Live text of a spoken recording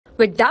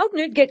With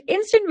Doubtnut, get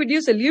instant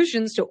video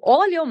solutions to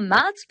all your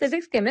maths,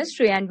 physics,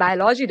 chemistry, and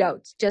biology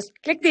doubts. Just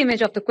click the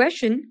image of the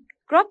question,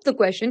 crop the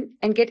question,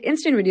 and get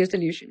instant video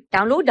solution.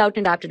 Download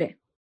Doubtnut app today.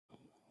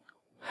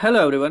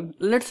 Hello everyone,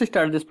 let's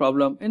start this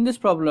problem. In this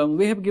problem,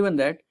 we have given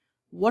that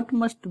what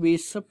must be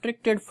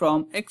subtracted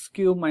from x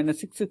cube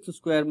minus 6x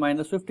square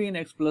minus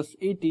 15x plus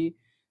 80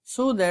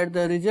 so that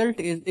the result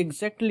is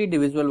exactly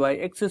divisible by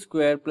x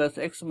square plus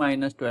x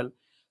minus 12.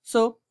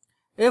 So,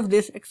 if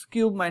this x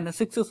cube minus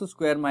 6x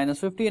square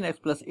minus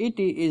 15x plus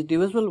 80 is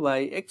divisible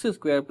by x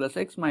square plus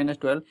x minus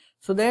 12,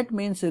 so that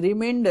means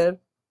remainder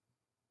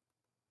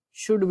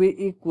should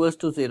be equals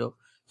to 0.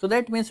 So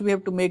that means we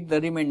have to make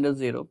the remainder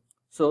 0.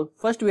 So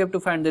first we have to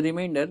find the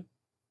remainder.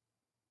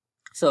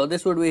 So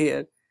this would be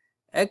here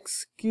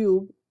x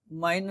cube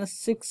minus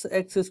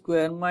 6x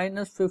square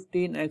minus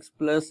 15x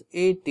plus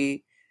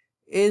 80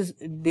 is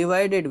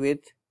divided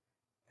with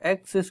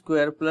x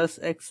square plus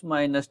x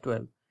minus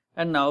 12.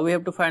 And now we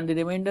have to find the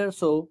remainder.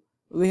 So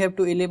we have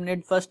to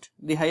eliminate first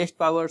the highest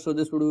power. So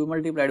this would be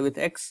multiplied with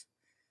x.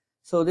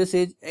 So this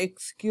is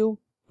x cube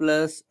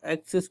plus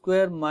x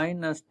square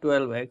minus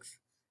 12x.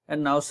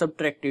 And now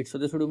subtract it. So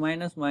this would be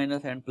minus,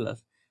 minus and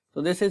plus.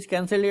 So this is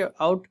cancelled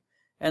out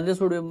and this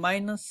would be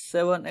minus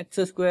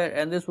 7x square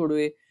and this would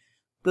be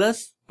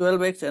plus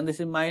 12x and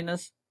this is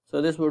minus.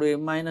 So this would be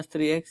minus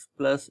 3x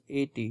plus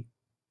 80.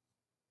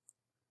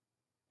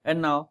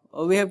 And now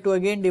we have to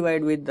again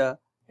divide with the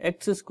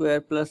x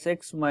square plus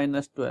x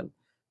minus 12.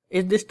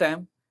 Is this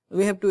time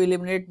we have to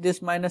eliminate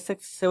this minus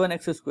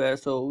 7x square.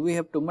 So we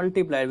have to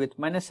multiply with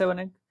minus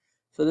 7x.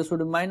 So this would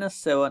be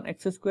minus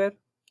 7x square.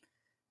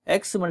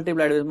 X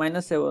multiplied with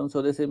minus 7,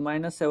 so this is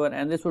minus 7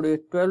 and this would be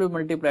 12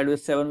 multiplied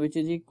with 7 which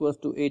is equals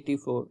to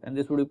 84 and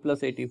this would be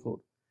plus 84.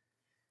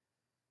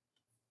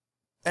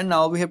 And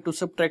now we have to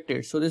subtract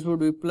it. So this would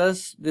be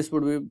plus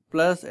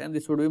and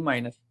this would be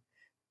minus.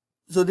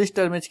 So this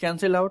term is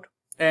cancelled out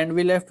and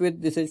we left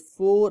with this is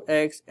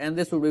 4x and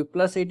this would be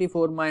plus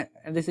 84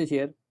 and this is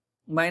here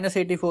minus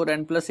 84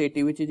 and plus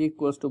 80 which is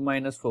equals to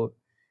minus 4.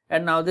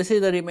 And now this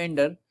is the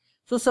remainder.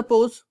 So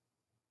suppose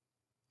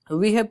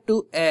we have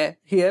to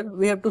here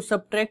we have to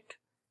subtract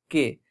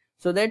k.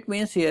 So that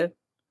means here,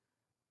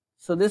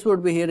 so this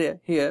would be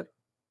here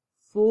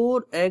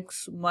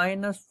 4x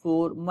minus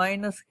 4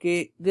 minus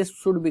k, this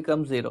should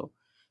become 0.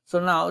 So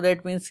now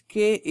that means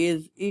k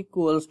is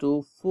equals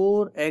to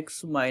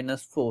 4x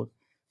minus 4.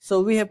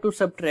 So we have to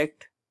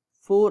subtract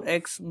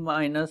 4x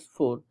minus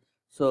 4.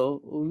 So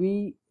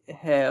we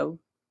have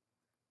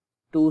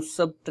to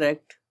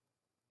subtract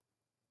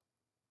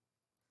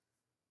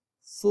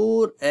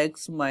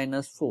 4x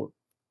minus 4.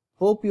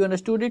 Hope you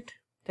understood it.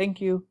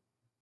 Thank you.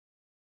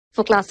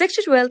 For class 6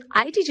 to 12,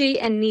 IIT JEE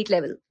and NEET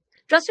level.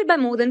 Trusted by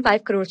more than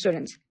 5 crore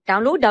students.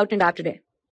 Download Doubtnut app today.